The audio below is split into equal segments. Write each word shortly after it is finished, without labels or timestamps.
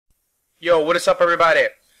Yo, what is up everybody?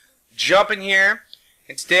 Jumpin here,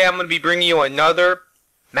 and today I'm going to be bringing you another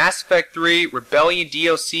Mass Effect 3 Rebellion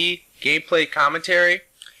DLC gameplay commentary.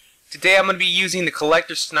 Today I'm going to be using the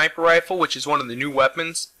Collector Sniper Rifle, which is one of the new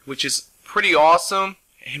weapons, which is pretty awesome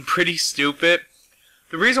and pretty stupid.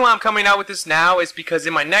 The reason why I'm coming out with this now is because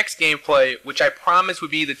in my next gameplay, which I promised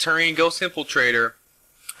would be the Turian Ghost Infiltrator,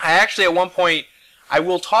 I actually at one point, I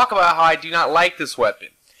will talk about how I do not like this weapon,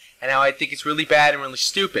 and how I think it's really bad and really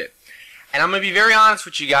stupid. And I'm going to be very honest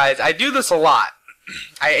with you guys, I do this a lot.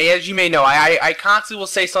 As you may know, I constantly will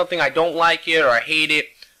say something, I don't like it or I hate it,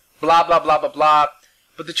 blah blah blah blah blah.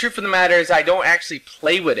 But the truth of the matter is I don't actually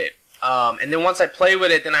play with it. And then once I play with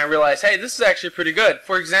it, then I realize, hey, this is actually pretty good.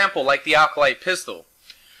 For example, like the Alkalite pistol.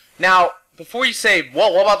 Now, before you say,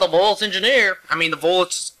 well, what about the Volts Engineer? I mean, the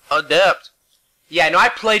Volts Adept. Yeah, no, I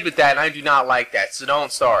played with that and I do not like that, so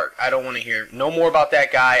don't start. I don't want to hear no more about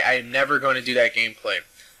that guy. I am never going to do that gameplay.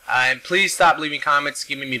 And please stop leaving comments,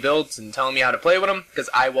 giving me builds, and telling me how to play with them, because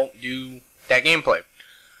I won't do that gameplay.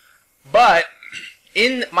 But,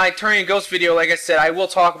 in my Turian Ghost video, like I said, I will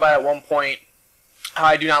talk about at one point how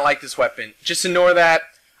I do not like this weapon. Just ignore that.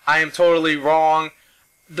 I am totally wrong.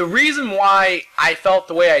 The reason why I felt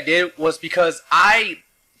the way I did was because I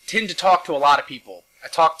tend to talk to a lot of people. I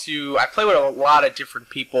play with a lot of different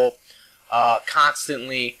people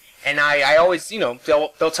constantly, and I always, you know,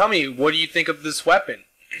 they'll tell me, what do you think of this weapon?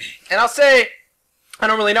 And I'll say, I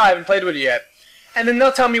don't really know, I haven't played with it yet. And then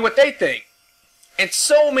they'll tell me what they think. And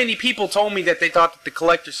so many people told me that they thought that the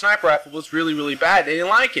Collector Sniper Rifle was really, really bad. They didn't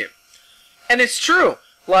like it. And it's true.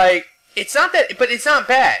 Like, it's not that, but it's not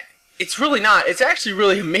bad. It's really not. It's actually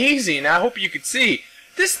really amazing. I hope you could see.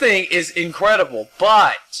 This thing is incredible,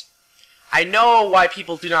 but I know why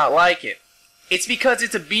people do not like it. It's because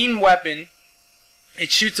it's a beam weapon. It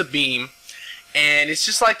shoots a beam. And it's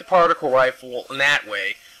just like the particle rifle in that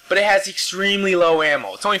way, but it has extremely low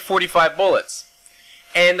ammo. It's only 45 bullets.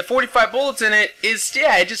 And the 45 bullets in it is,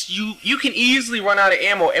 yeah, you can easily run out of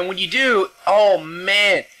ammo, and when you do, oh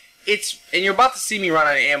man, and you're about to see me run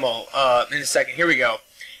out of ammo in a second. Here we go.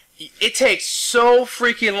 It takes so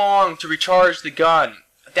freaking long to recharge the gun.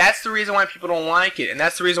 That's the reason why people don't like it, and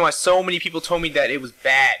that's the reason why so many people told me that it was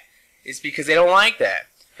bad. It's because they don't like that.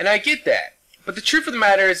 And I get that. But the truth of the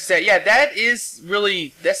matter is that, yeah, that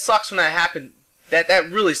sucks when that happens.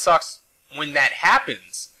 That really sucks when that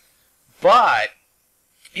happens. But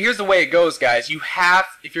here's the way it goes, guys.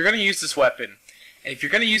 If you're going to use this weapon, and if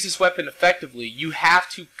you're going to use this weapon effectively, you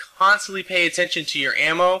have to constantly pay attention to your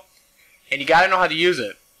ammo, and you got to know how to use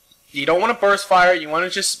it. You don't want to burst fire. You want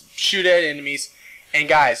to just shoot at enemies. And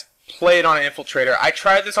guys, play it on an infiltrator. I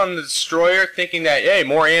tried this on the destroyer, thinking that, hey,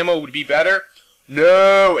 more ammo would be better.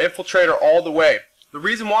 No, infiltrator all the way. The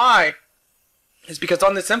reason why is because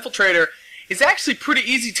on this infiltrator, it's actually pretty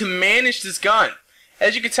easy to manage this gun.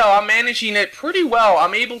 As you can tell, I'm managing it pretty well.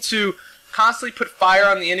 I'm able to constantly put fire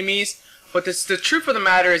on the enemies, but the truth of the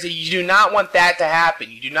matter is that you do not want that to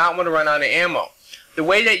happen. You do not want to run out of ammo. The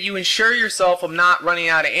way that you ensure yourself of not running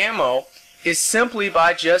out of ammo is simply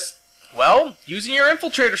by just, well, using your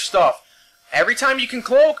infiltrator stuff. Every time you can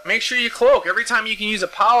cloak, make sure you cloak. Every time you can use a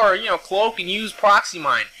power, cloak and use proxy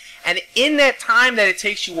mine. And in that time that it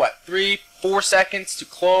takes you, what, 3-4 seconds to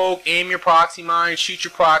cloak, aim your proxy mine, shoot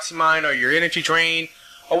your proxy mine or your energy drain,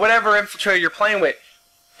 or whatever infiltrator you're playing with.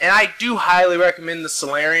 And I do highly recommend the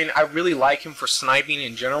Solarian. I really like him for sniping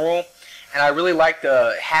in general. And I really like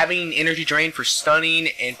having energy drain for stunning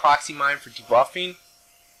and proxy mine for debuffing.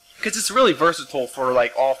 Because it's really versatile for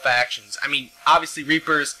like all factions. I mean, obviously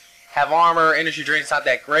Reapers have armor, energy drain's not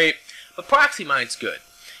that great, but proxy mine's good.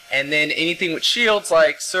 And then anything with shields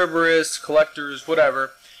like Cerberus, Collectors,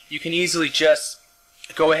 whatever, you can easily just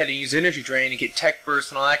go ahead and use energy drain and get tech burst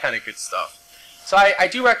and all that kind of good stuff. So I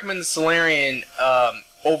do recommend the Solarian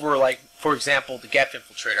over, like, for example, the Geth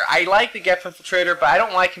Infiltrator. I like the Geth Infiltrator, but I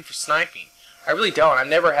don't like him for sniping. I really don't. I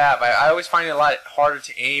never have. I always find it a lot harder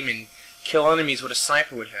to aim and kill enemies with a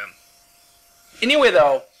sniper with him. Anyway,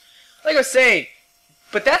 though, like I was saying,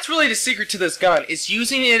 but that's really the secret to this gun, is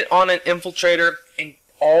using it on an infiltrator and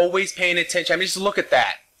always paying attention. I mean, just look at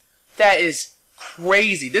that. That is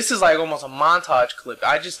crazy. This is like almost a montage clip.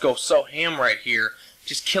 I just go so ham right here,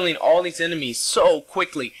 just killing all these enemies so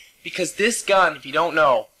quickly. Because this gun, if you don't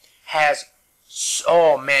know, has,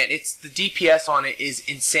 oh man, the DPS on it is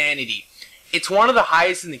insanity. It's one of the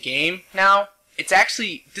highest in the game now. It's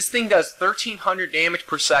actually, this thing does 1,300 damage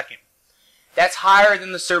per second. That's higher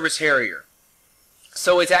than the Cerberus Harrier.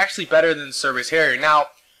 So it's actually better than the Cerberus Harrier. Now,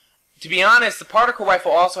 to be honest, the particle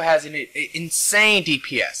rifle also has an insane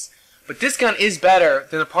DPS. But this gun is better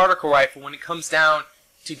than the particle rifle when it comes down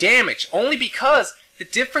to damage. Only because the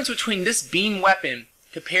difference between this beam weapon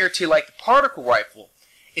compared to like the particle rifle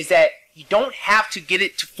is that you don't have to get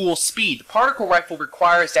it to full speed. The particle rifle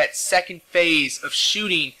requires that second phase of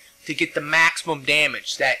shooting to get the maximum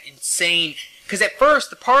damage, that insane. Because at first,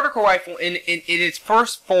 the particle rifle in its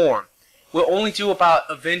first form will only do about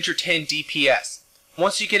Avenger 10 DPS.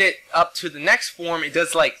 Once you get it up to the next form, it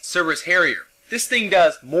does like Cerberus Harrier. This thing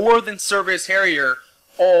does more than Cerberus Harrier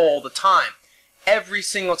all the time. Every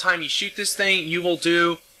single time you shoot this thing, you will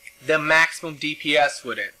do the maximum DPS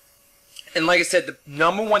with it. And like I said,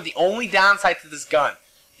 the only downside to this gun,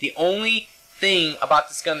 the only thing about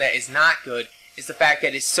this gun that is not good is the fact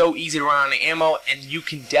that it's so easy to run out of ammo, and you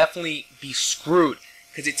can definitely be screwed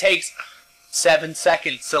because it takes 7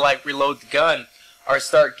 seconds to like reload the gun or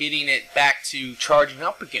start getting it back to charging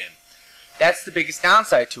up again. That's the biggest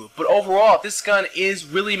downside to it. But overall, this gun is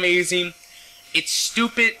really amazing. It's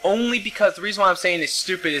stupid only because, the reason why I'm saying it's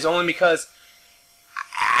stupid is only because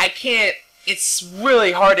I can't, it's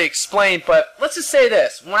really hard to explain, but let's just say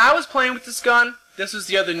this. When I was playing with this gun, this was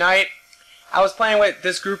the other night, I was playing with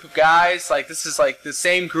this group of guys, like this is like the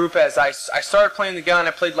same group as I started playing the gun.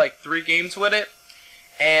 I played like 3 games with it,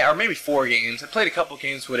 or maybe 4 games. I played a couple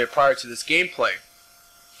games with it prior to this gameplay.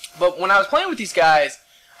 But when I was playing with these guys,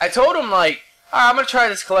 I told them like, alright, I'm going to try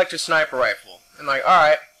this collector sniper rifle. And like,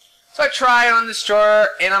 alright. So I try it on this drawer,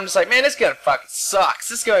 and I'm just like, man, this gun fucking sucks.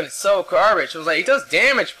 This gun is so garbage. I was like, it does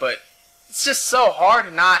damage, but it's just so hard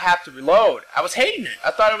to not have to reload. I was hating it.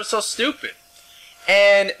 I thought it was so stupid.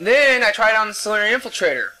 And then I tried on the Solarian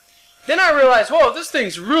Infiltrator. Then I realized, whoa, this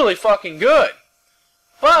thing's really fucking good.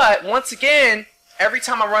 But, once again, every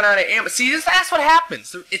time I run out of ammo, see, that's what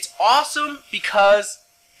happens. It's awesome because,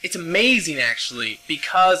 it's amazing actually,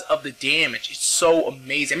 because of the damage. It's so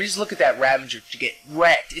amazing. I mean, just look at that Ravager to get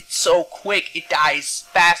wrecked. It's so quick. It dies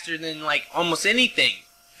faster than, like, almost anything.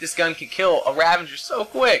 This gun can kill a Ravager so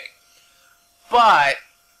quick. But,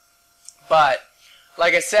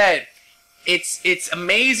 like I said, it's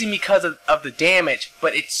amazing because of the damage,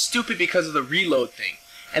 but it's stupid because of the reload thing.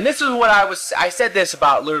 And this is what I said this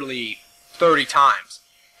about literally 30 times.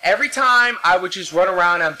 Every time I would just run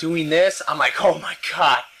around and I'm doing this, I'm like, oh my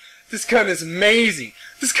god, this gun is amazing.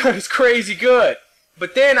 This gun is crazy good.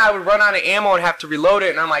 But then I would run out of ammo and have to reload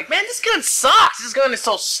it, and I'm like, man, this gun sucks. This gun is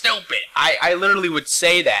so stupid. I literally would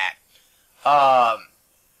say that.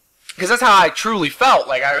 Because that's how I truly felt.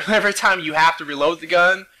 Like, every time you have to reload the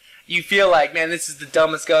gun, you feel like, man, this is the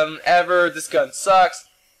dumbest gun ever. This gun sucks.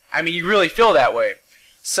 I mean, you really feel that way.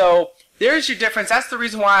 So, there's your difference. That's the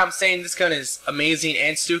reason why I'm saying this gun is amazing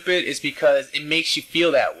and stupid, is because it makes you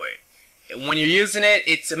feel that way. When you're using it,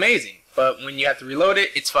 it's amazing. But when you have to reload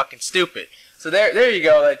it, it's fucking stupid. So there you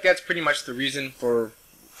go. Like, that's pretty much the reason for,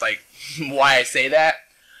 like, why I say that.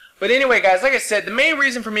 But anyway, guys, like I said, the main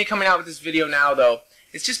reason for me coming out with this video now, though,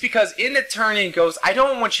 is just because in the Turn-In Ghost, I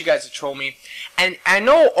don't want you guys to troll me. And I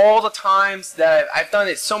know all the times that I've done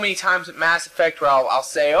it so many times with Mass Effect where I'll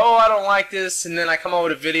say, oh, I don't like this, and then I come out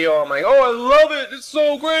with a video, I'm like, oh, I love it, it's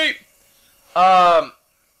so great.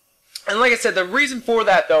 And like I said, the reason for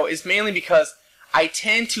that, though, is mainly because I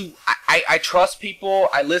tend to, I trust people,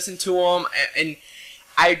 I listen to them, and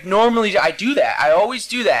I do that. I always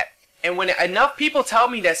do that. And when enough people tell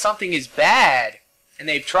me that something is bad, and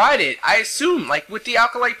they've tried it, I assume, like with the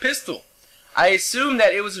Alkalite pistol, I assume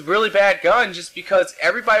that it was a really bad gun just because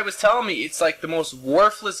everybody was telling me it's like the most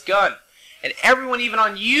worthless gun. And everyone even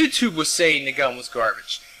on YouTube was saying the gun was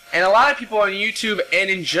garbage. And a lot of people on YouTube and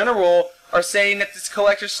in general are saying that this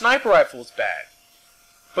collector sniper rifle is bad.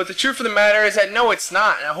 But the truth of the matter is that no, it's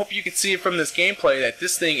not. And I hope you can see it from this gameplay that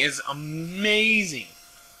this thing is amazing.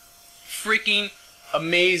 Freaking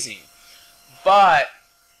amazing. But,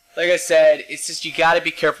 like I said, it's just you gotta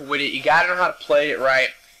be careful with it. You gotta know how to play it right.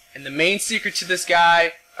 And the main secret to this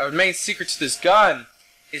guy, or the main secret to this gun,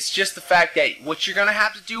 is just the fact that what you're gonna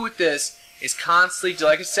have to do with this is constantly,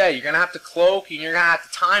 like I said, you're gonna have to cloak and you're gonna have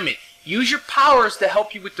to time it. Use your powers to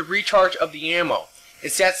help you with the recharge of the ammo.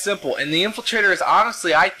 It's that simple. And the Infiltrator is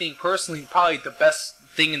honestly, I think personally, probably the best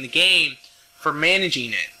thing in the game for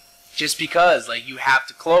managing it. Just because, like, you have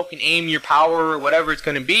to cloak and aim your power or whatever it's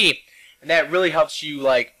gonna be. And that really helps you,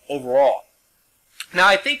 like, overall. Now,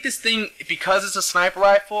 I think this thing, because it's a sniper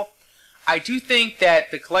rifle, I do think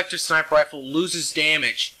that the collector sniper rifle loses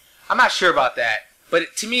damage. I'm not sure about that,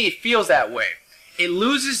 but to me, it feels that way. It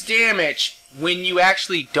loses damage when you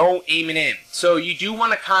actually don't aim it in. So you do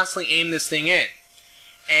want to constantly aim this thing in.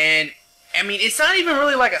 And, I mean, it's not even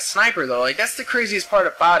really like a sniper, though. Like, that's the craziest part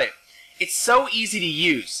about it. It's so easy to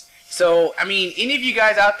use. So, I mean, any of you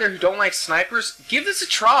guys out there who don't like snipers, give this a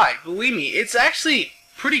try. Believe me, it's actually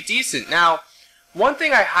pretty decent. Now, One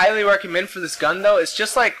thing I highly recommend for this gun though is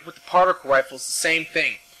just like with the particle rifle, it's the same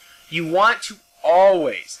thing. You want to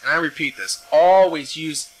always, and I repeat this, always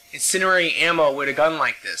use incendiary ammo with a gun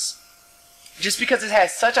like this. Just because it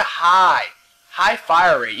has such a high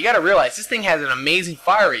fire rate. You gotta realize this thing has an amazing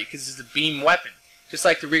fire rate because it's a beam weapon. Just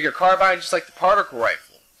like the Rieger carbine, just like the particle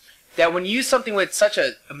rifle. That when you use something with such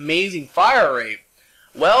an amazing fire rate,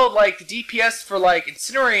 well, like the DPS for like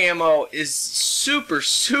incendiary ammo is super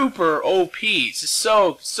OP. It's just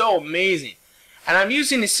so amazing. And I'm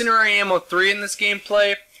using incendiary ammo 3 in this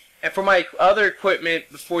gameplay. And for my other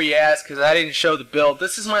equipment, before you ask, because I didn't show the build,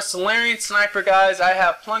 this is my Solarian sniper, guys. I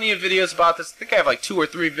have plenty of videos about this. I think I have like 2 or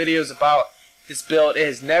 3 videos about this build. It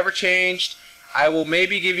has never changed. I will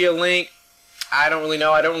maybe give you a link. I don't really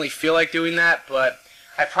know. I don't really feel like doing that, but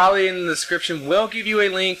I probably in the description will give you a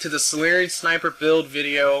link to the Solarian sniper build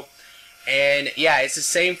video. And yeah, it's the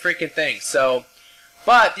same freaking thing. So,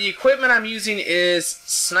 but the equipment I'm using is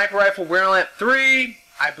sniper rifle wear lamp 3.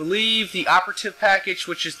 I believe the operative package,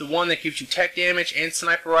 which is the one that gives you tech damage and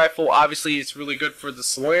sniper rifle. Obviously, it's really good for the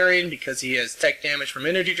Solarian because he has tech damage from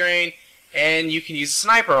energy drain, and you can use a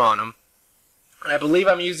sniper on him. And I believe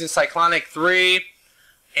I'm using Cyclonic 3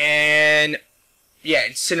 and yeah,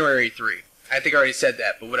 Incendiary 3. I think I already said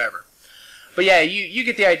that, but whatever. But yeah, you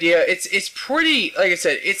get the idea. It's pretty, like I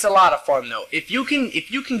said, it's a lot of fun though. If you can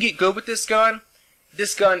get good with this gun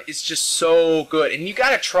is just so good, and you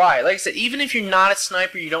gotta try. Like I said, even if you're not a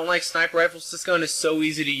sniper, you don't like sniper rifles, this gun is so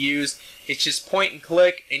easy to use. It's just point and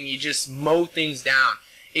click, and you just mow things down.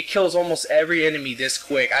 It kills almost every enemy this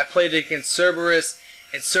quick. I played it against Cerberus,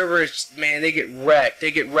 and Cerberus, man, they get wrecked.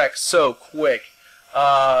 They get wrecked so quick.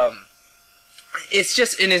 It's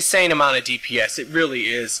just an insane amount of DPS. It really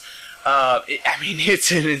is. I mean, it's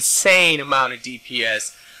an insane amount of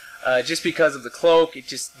DPS. Just because of the cloak, it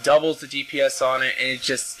just doubles the DPS on it, and it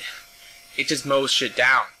just mows shit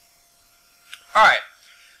down. Alright,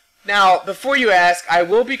 now, before you ask, I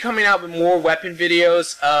will be coming out with more weapon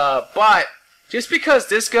videos, but just because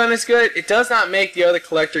this gun is good, it does not make the other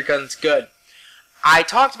collector guns good.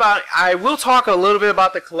 I will talk a little bit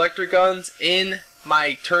about the collector guns in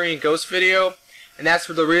my Turian Ghost video, and that's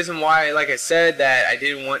for the reason why, like I said, that I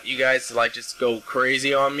didn't want you guys to like just go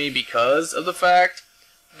crazy on me because of the fact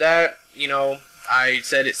that, you know, I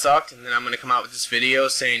said it sucked, and then I'm going to come out with this video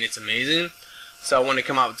saying it's amazing. So I want to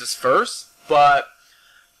come out with this first. But,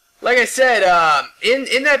 like I said,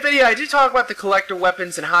 in that video I did talk about the collector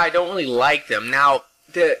weapons and how I don't really like them. Now,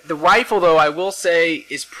 the rifle, though, I will say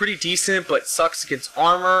is pretty decent, but sucks against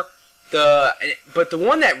armor. But the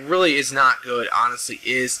one that really is not good, honestly,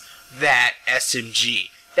 is that SMG.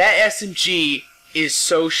 That SMG is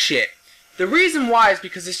so shit. The reason why is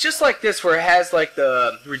because it's just like this, where it has like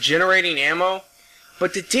the regenerating ammo,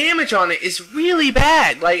 but the damage on it is really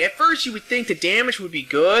bad. Like at first you would think the damage would be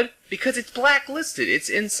good because it's blacklisted. It's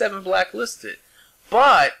N7 blacklisted.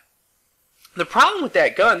 But the problem with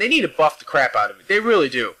that gun, they need to buff the crap out of it. They really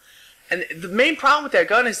do. And the main problem with that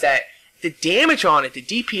gun is that the damage on it, the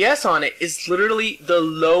DPS on it, is literally the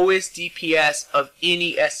lowest DPS of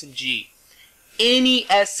any SMG. Any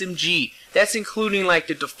SMG. That's including like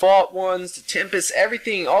the default ones, the Tempest,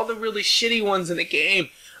 everything, all the really shitty ones in the game.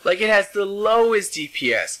 Like it has the lowest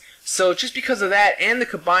DPS. So just because of that, and the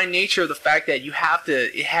combined nature of the fact that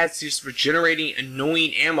it has this regenerating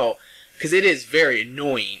annoying ammo, because it is very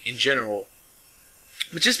annoying in general.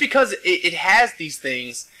 But just because it has these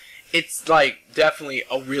things, it's like definitely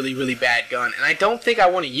a really bad gun, and I don't think I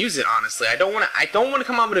want to use it, honestly. I don't want to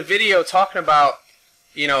come out with a video talking about,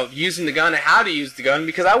 you know, using the gun and how to use the gun,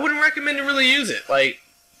 because I wouldn't recommend to really use it. Like,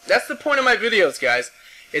 that's the point of my videos, guys,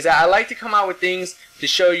 is that I like to come out with things to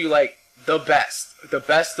show you, like, the best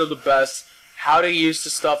of the best, how to use the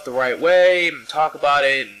stuff the right way, and talk about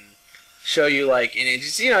it, and show you, like, and it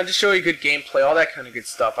just, you know, just show you good gameplay, all that kind of good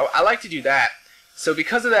stuff. I like to do that. So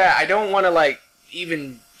because of that, I don't want to, like,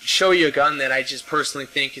 even show you a gun that I just personally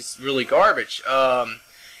think is really garbage. And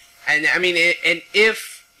I mean, and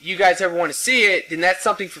if you guys ever want to see it, then that's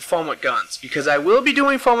something for Fun with Guns, because I will be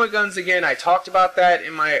doing Fun with Guns again. I talked about that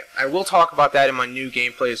I will talk about that in my new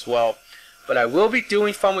gameplay as well. But I will be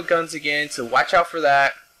doing Fun with Guns again, so watch out for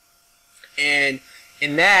that. And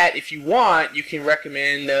in that, if you want, you can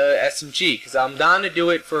recommend SMG, because I'm down to do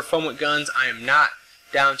it for Fun with Guns. I am not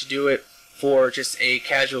down to do it for just a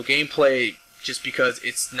casual gameplay, just because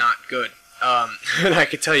it's not good. And I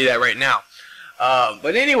can tell you that right now.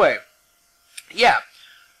 But anyway, yeah.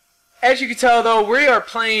 As you can tell, though, we are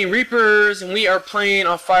playing Reapers, and we are playing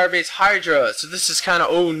on Firebase Hydra. So this is kind of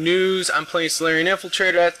old news. I'm playing Solarian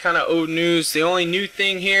Infiltrator. That's kind of old news. The only new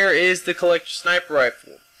thing here is the Collector Sniper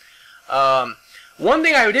Rifle. One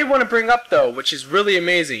thing I did want to bring up though, which is really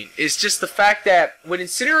amazing, is just the fact that with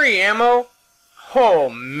incendiary ammo, oh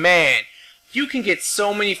man, you can get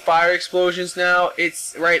so many fire explosions now.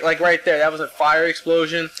 It's right there. That was a fire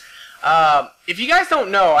explosion. If you guys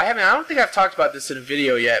don't know, I don't think I've talked about this in a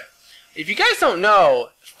video yet. If you guys don't know,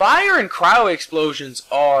 fire and cryo explosions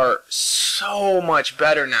are so much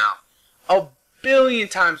better now. A billion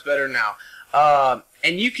times better now.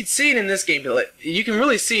 And you can see it in this gameplay. You can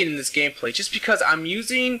really see it in this gameplay just because I'm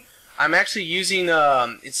actually using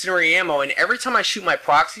incendiary ammo, and every time I shoot my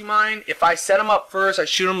proxy mine, if I set them up first, I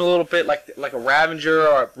shoot them a little bit like a Ravager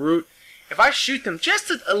or a Brute. If I shoot them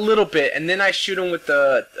just a little bit, and then I shoot them with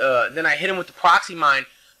then I hit them with the proxy mine,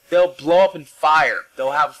 they'll blow up in fire.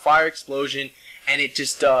 They'll have a fire explosion, and it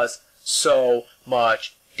just does so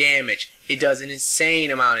much damage. It does an insane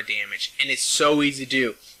amount of damage, and it's so easy to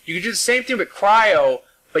do. You can do the same thing with cryo,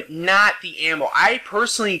 but not the ammo. I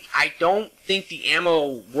don't think the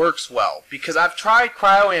ammo works well, because I've tried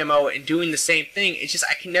cryo ammo and doing the same thing. It's just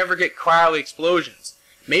I can never get cryo explosions.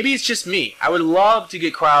 Maybe it's just me. I would love to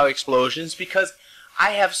get cryo explosions because I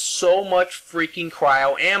have so much freaking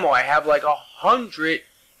cryo ammo. I have like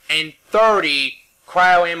 130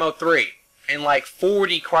 cryo ammo 3 and like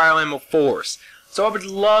 40 cryo ammo 4s. So I would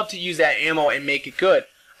love to use that ammo and make it good.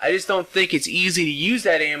 I just don't think it's easy to use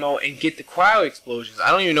that ammo and get the cryo explosions. I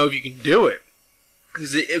don't even know if you can do it.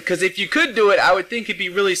 Because if you could do it, I would think it'd be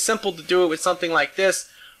really simple to do it with something like this,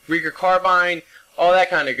 Rieger Carbine, all that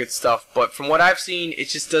kind of good stuff. But from what I've seen, it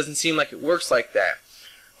just doesn't seem like it works like that.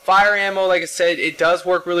 Fire ammo, like I said, it does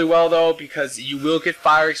work really well though, because you will get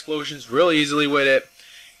fire explosions real easily with it,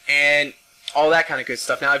 and all that kind of good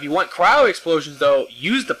stuff. Now, if you want cryo explosions though,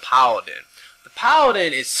 use the Paladin. The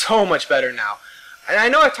Paladin is so much better now. And I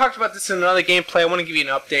know I talked about this in another gameplay. I want to give you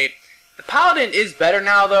an update. The Paladin is better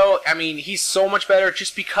now, though. I mean, he's so much better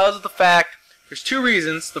just because of the fact, there's two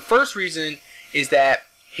reasons. The first reason is that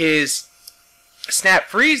his Snap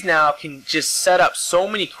Freeze now can just set up so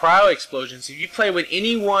many cryo explosions. If you play with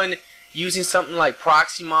anyone using something like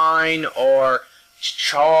Proxy Mine or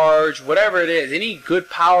Charge, whatever it is, any good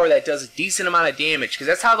power that does a decent amount of damage, because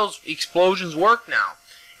that's how those explosions work now,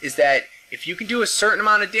 is that if you can do a certain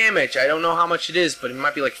amount of damage, I don't know how much it is, but it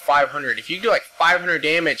might be like 500. If you do like 500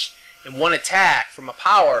 damage in one attack from a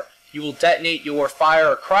power, you will detonate your fire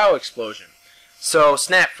or cryo explosion. So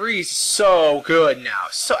Snap Freeze is so good now.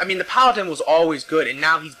 So I mean, the Paladin was always good, and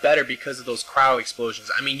now he's better because of those cryo explosions.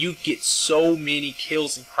 I mean, you get so many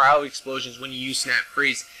kills in cryo explosions when you use Snap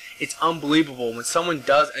Freeze. It's unbelievable. When someone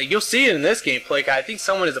does, you'll see it in this gameplay. I think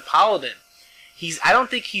someone is a Paladin. I don't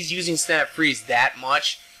think he's using Snap Freeze that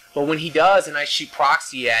much. But when he does, and I shoot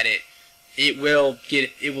proxy at it, it will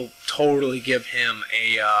totally give him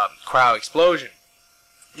a cryo explosion.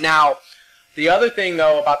 Now, the other thing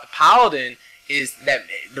though about the Paladin is that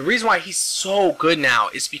the reason why he's so good now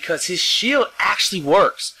is because his shield actually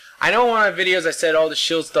works. I know in one of my videos I said, "Oh, the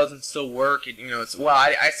shield doesn't still work." And,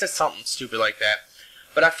 I said something stupid like that,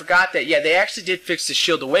 but I forgot that. Yeah, they actually did fix the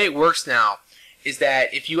shield. The way it works now is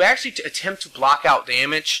that if you actually attempt to block out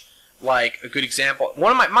damage. Like a good example,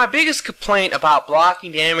 one of my biggest complaint about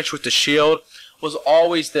blocking damage with the shield was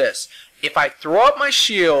always this: if I throw up my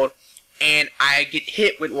shield and I get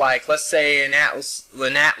hit with, like, let's say an Atlas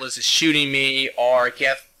is shooting me or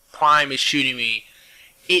Geth Prime is shooting me,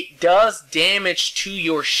 it does damage to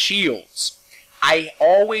your shields. I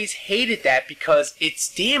always hated that because it's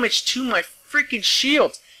damage to my freaking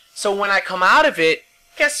shields. So when I come out of it,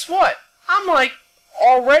 guess what? I'm like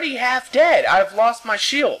already half dead. I've lost my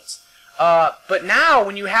shields. But now,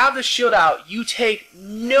 when you have the shield out, you take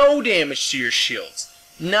no damage to your shields.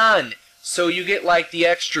 None. So you get like the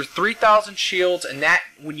extra 3,000 shields, and that,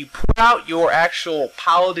 when you put out your actual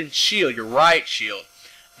Paladin shield, your riot shield,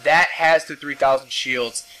 that has the 3,000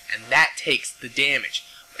 shields, and that takes the damage.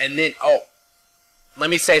 And then, oh,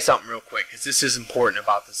 let me say something real quick, because this is important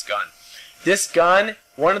about this gun. This gun,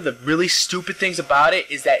 one of the really stupid things about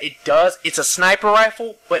it is that it's a sniper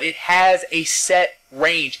rifle, but it has a set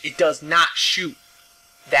range. It does not shoot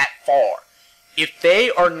that far. If they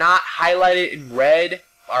are not highlighted in red,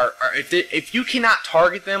 or if you cannot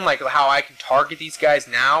target them like how I can target these guys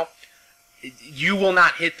now, you will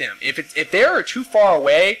not hit them. If they are too far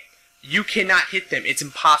away, you cannot hit them. It's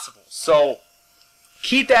impossible. So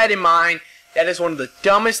keep that in mind. That is one of the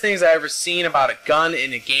dumbest things I've ever seen about a gun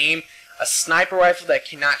in a game. A sniper rifle that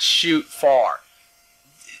cannot shoot far.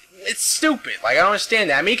 It's stupid. Like, I don't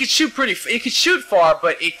understand that. I mean, it can shoot far,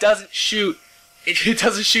 but it doesn't shoot. It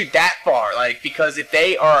doesn't shoot that far. Like, because if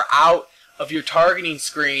they are out of your targeting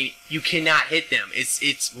screen, you cannot hit them.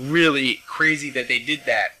 It's really crazy that they did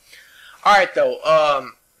that. All right,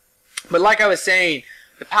 though. But like I was saying,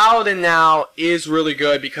 the Paladin now is really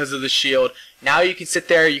good because of the shield. Now you can sit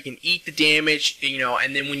there, you can eat the damage, you know,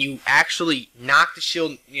 and then when you actually knock the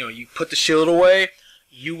shield, you know, you put the shield away,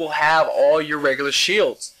 you will have all your regular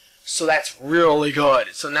shields. So that's really good.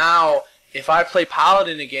 So now, if I play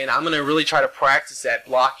Paladin again, I'm going to really try to practice that,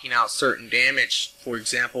 blocking out certain damage. For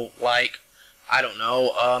example, like, I don't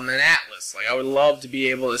know, an Atlas. Like, I would love to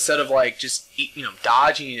be able, instead of like just, you know,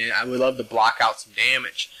 dodging it, I would love to block out some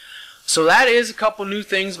damage. So that is a couple new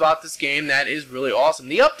things about this game that is really awesome.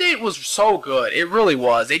 The update was so good. It really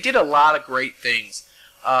was. They did a lot of great things.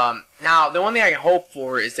 Now, the one thing I can hope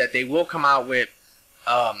for is that they will come out with,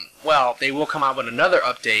 well, they will come out with another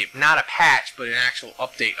update. Not a patch, but an actual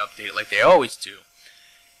update like they always do.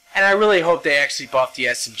 And I really hope they actually buff the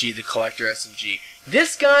SMG, the Collector SMG.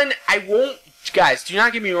 This gun, I won't, guys, do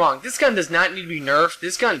not get me wrong. This gun does not need to be nerfed.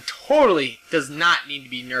 This gun totally does not need to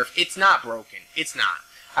be nerfed. It's not broken. It's not.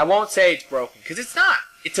 I won't say it's broken, because it's not.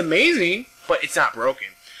 It's amazing, but it's not broken.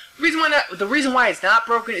 The reason why it's not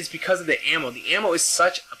broken is because of the ammo. The ammo is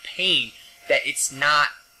such a pain that it's not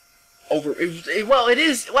well, it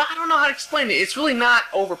is. Well, I don't know how to explain it. It's really not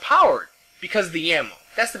overpowered because of the ammo.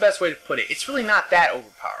 That's the best way to put it. It's really not that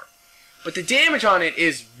overpowered. But the damage on it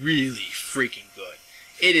is really freaking good.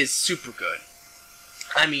 It is super good.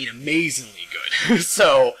 I mean, amazingly good.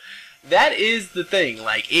 So, that is the thing.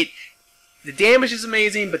 Like, the damage is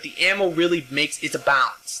amazing, but the ammo really makes it a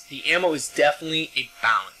balance. The ammo is definitely a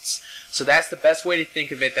balance. So that's the best way to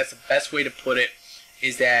think of it. That's the best way to put it.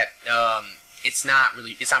 Is that it's not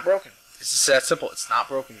broken. It's just that simple. It's not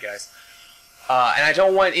broken, guys. And I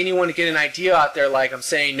don't want anyone to get an idea out there like I'm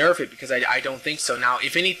saying nerf it, because I don't think so. Now,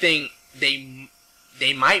 if anything, they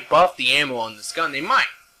might buff the ammo on this gun. They might.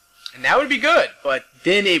 And that would be good, but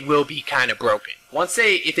then it will be kind of broken.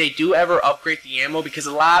 If they do ever upgrade the ammo, because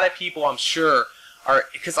a lot of people, I'm sure,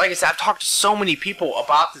 because like I said, I've talked to so many people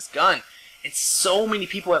about this gun, and so many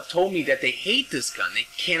people have told me that they hate this gun. They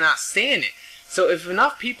cannot stand it. So if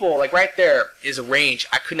enough people, like right there is a range,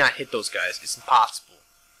 I could not hit those guys. It's impossible.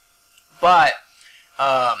 But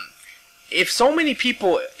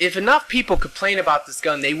if enough people complain about this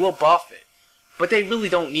gun, they will buff it. But they really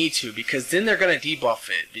don't need to, because then they're gonna debuff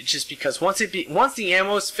it. It's just because once the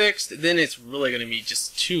ammo is fixed, then it's really gonna be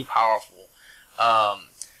just too powerful.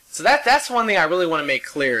 So that's one thing I really want to make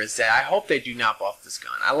clear, is that I hope they do not buff this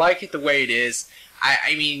gun. I like it the way it is.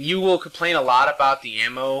 I mean, you will complain a lot about the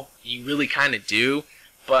ammo. You really kind of do,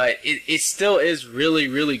 but it still is really,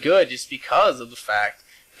 really good, just because of the fact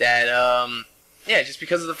that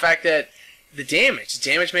the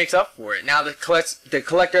damage makes up for it. Now the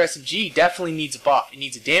Collector SMG definitely needs a buff. It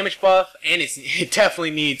needs a damage buff, and it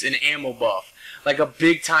definitely needs an ammo buff, like a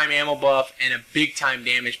big time ammo buff and a big time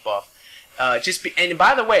damage buff. And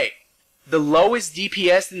by the way, the lowest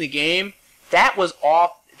DPS in the game, that was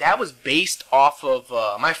based off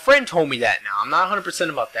of my friend told me that. Now I'm not 100%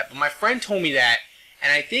 about that, but my friend told me that,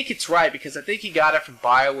 and I think it's right, because I think he got it from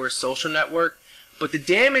BioWare's social network. But the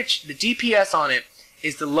DPS on it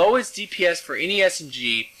is the lowest DPS for any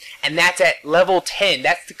SMG, and that's at level 10.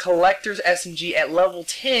 That's the Collector's SMG at level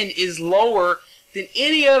 10 is lower than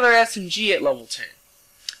any other SMG at level 10.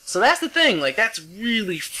 So that's the thing. Like, that's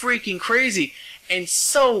really freaking crazy and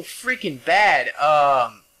so freaking bad.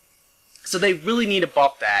 So they really need to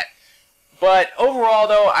buff that. But overall,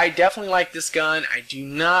 though, I definitely like this gun. I do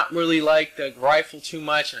not really like the rifle too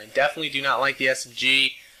much, and I definitely do not like the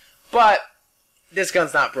SMG. But this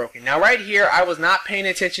gun's not broken. Now, right here, I was not paying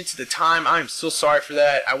attention to the time. I'm so sorry for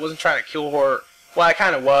that. I wasn't trying to kill her. Well, I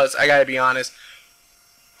kind of was. I gotta be honest.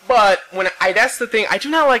 But that's the thing. I do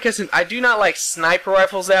not like sniper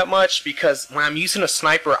rifles that much, because when I'm using a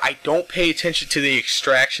sniper, I don't pay attention to the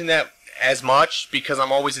extraction as much, because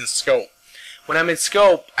I'm always in scope. When I'm in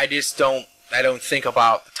scope, I don't think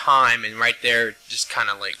about the time, and right there, just kind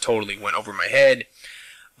of like totally went over my head.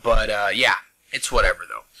 But yeah, it's whatever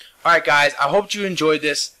though. Alright guys, I hope you enjoyed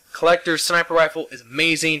this. Collector's sniper rifle is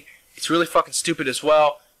amazing. It's really fucking stupid as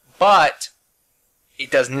well, but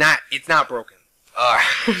it's not broken.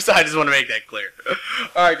 So I just want to make that clear.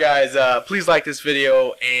 Alright guys, please like this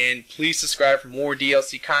video, and please subscribe for more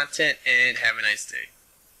DLC content, and have a nice day.